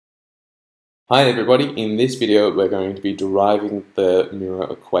Hi everybody, in this video we're going to be deriving the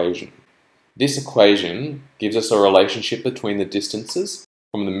mirror equation. This equation gives us a relationship between the distances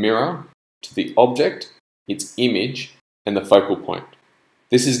from the mirror to the object, its image, and the focal point.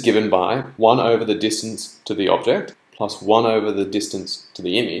 This is given by 1 over the distance to the object plus 1 over the distance to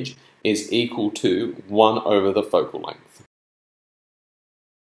the image is equal to 1 over the focal length.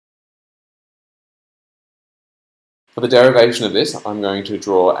 For the derivation of this, I'm going to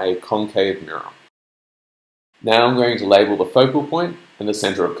draw a concave mirror. Now I'm going to label the focal point and the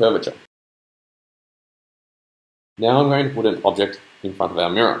center of curvature. Now I'm going to put an object in front of our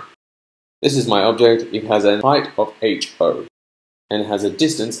mirror. This is my object. It has a height of HO and has a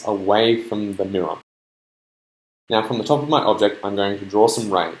distance away from the mirror. Now from the top of my object, I'm going to draw some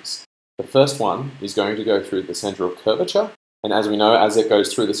rays. The first one is going to go through the center of curvature, and as we know, as it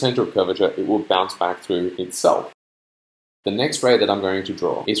goes through the center of curvature, it will bounce back through itself. The next ray that I'm going to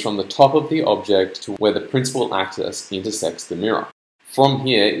draw is from the top of the object to where the principal axis intersects the mirror. From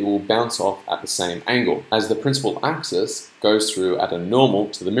here, it will bounce off at the same angle, as the principal axis goes through at a normal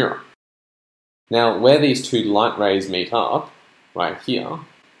to the mirror. Now, where these two light rays meet up, right here,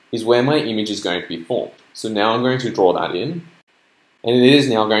 is where my image is going to be formed. So now I'm going to draw that in, and it is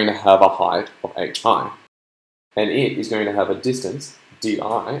now going to have a height of hi, and it is going to have a distance, di,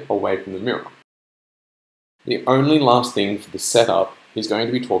 away from the mirror. The only last thing for the setup is going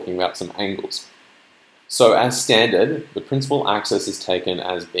to be talking about some angles. So as standard, the principal axis is taken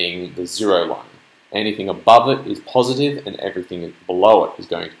as being the 0 line. Anything above it is positive and everything below it is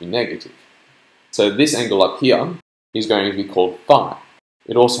going to be negative. So this angle up here is going to be called phi.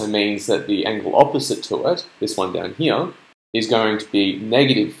 It also means that the angle opposite to it, this one down here, is going to be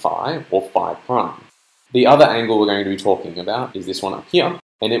negative phi or phi prime. The other angle we're going to be talking about is this one up here,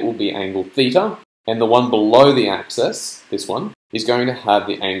 and it will be angle theta. And the one below the axis, this one, is going to have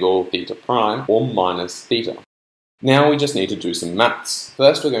the angle theta prime or minus theta. Now we just need to do some maths.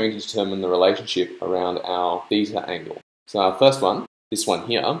 First we're going to determine the relationship around our theta angle. So our first one, this one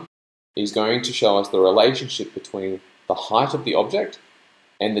here, is going to show us the relationship between the height of the object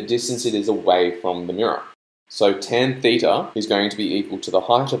and the distance it is away from the mirror. So tan theta is going to be equal to the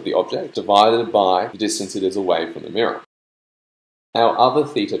height of the object divided by the distance it is away from the mirror. Our other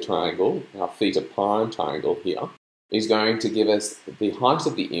theta triangle, our theta prime triangle here, is going to give us the height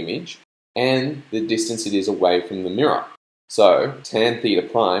of the image and the distance it is away from the mirror. So tan theta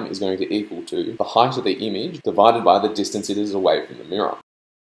prime is going to equal to the height of the image divided by the distance it is away from the mirror.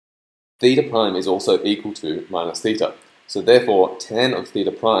 Theta prime is also equal to minus theta. So therefore tan of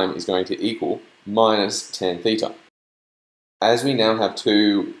theta prime is going to equal minus tan theta. As we now have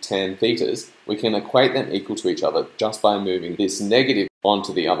two tan thetas, we can equate them equal to each other just by moving this negative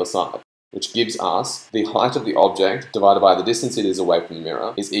onto the other side, which gives us the height of the object divided by the distance it is away from the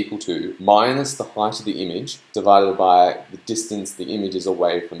mirror is equal to minus the height of the image divided by the distance the image is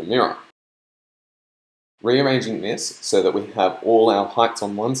away from the mirror. Rearranging this so that we have all our heights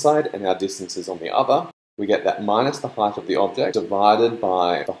on one side and our distances on the other, we get that minus the height of the object divided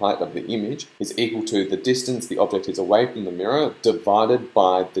by the height of the image is equal to the distance the object is away from the mirror divided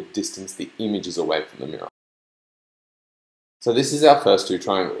by the distance the image is away from the mirror. So this is our first two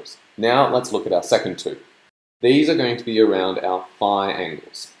triangles. Now let's look at our second two. These are going to be around our phi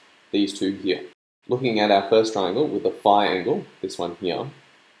angles, these two here. Looking at our first triangle with the phi angle, this one here,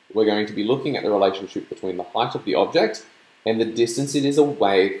 we're going to be looking at the relationship between the height of the object and the distance it is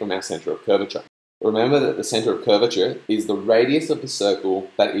away from our center of curvature. Remember that the center of curvature is the radius of the circle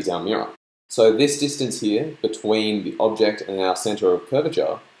that is our mirror. So this distance here between the object and our center of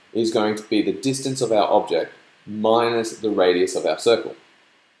curvature is going to be the distance of our object minus the radius of our circle.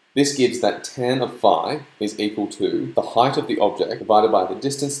 This gives that tan of phi is equal to the height of the object divided by the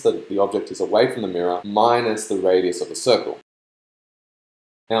distance that the object is away from the mirror minus the radius of the circle.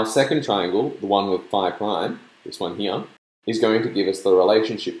 Our second triangle, the one with phi prime, this one here, is going to give us the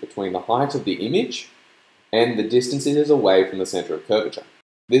relationship between the height of the image and the distance it is away from the center of curvature.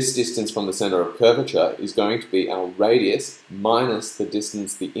 This distance from the center of curvature is going to be our radius minus the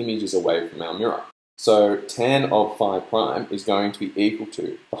distance the image is away from our mirror. So tan of phi prime is going to be equal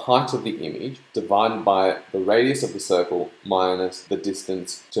to the height of the image divided by the radius of the circle minus the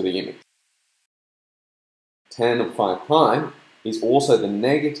distance to the image. Tan of phi prime is also the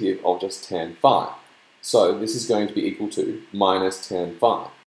negative of just tan phi. So this is going to be equal to minus tan phi.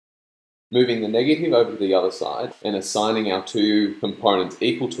 Moving the negative over to the other side and assigning our two components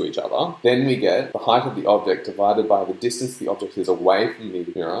equal to each other, then we get the height of the object divided by the distance the object is away from the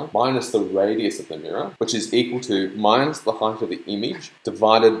mirror minus the radius of the mirror, which is equal to minus the height of the image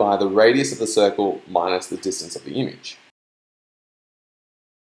divided by the radius of the circle minus the distance of the image.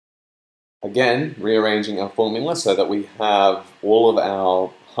 Again, rearranging our formula so that we have all of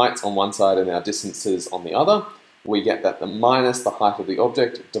our heights on one side and our distances on the other, we get that the minus the height of the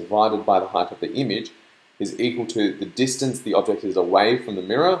object divided by the height of the image is equal to the distance the object is away from the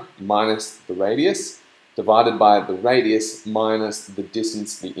mirror minus the radius divided by the radius minus the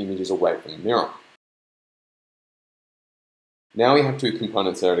distance the image is away from the mirror. Now we have two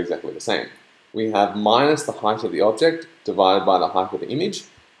components that are exactly the same. We have minus the height of the object divided by the height of the image,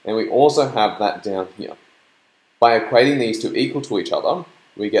 and we also have that down here. By equating these two equal to each other,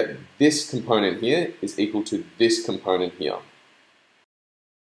 we get this component here is equal to this component here.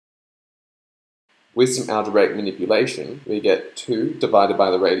 With some algebraic manipulation, we get 2 divided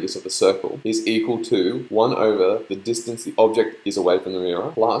by the radius of the circle is equal to 1 over the distance the object is away from the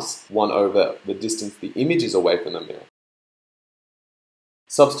mirror plus 1 over the distance the image is away from the mirror.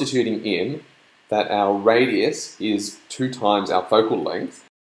 Substituting in that our radius is 2 times our focal length,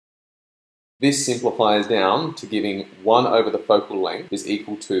 this simplifies down to giving 1 over the focal length is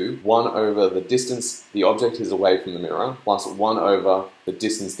equal to 1 over the distance the object is away from the mirror plus 1 over the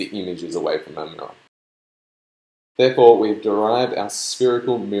distance the image is away from the mirror. Therefore, we've derived our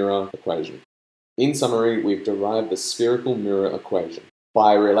spherical mirror equation. In summary, we've derived the spherical mirror equation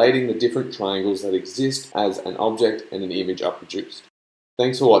by relating the different triangles that exist as an object and an image are produced.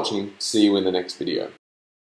 Thanks for watching. See you in the next video.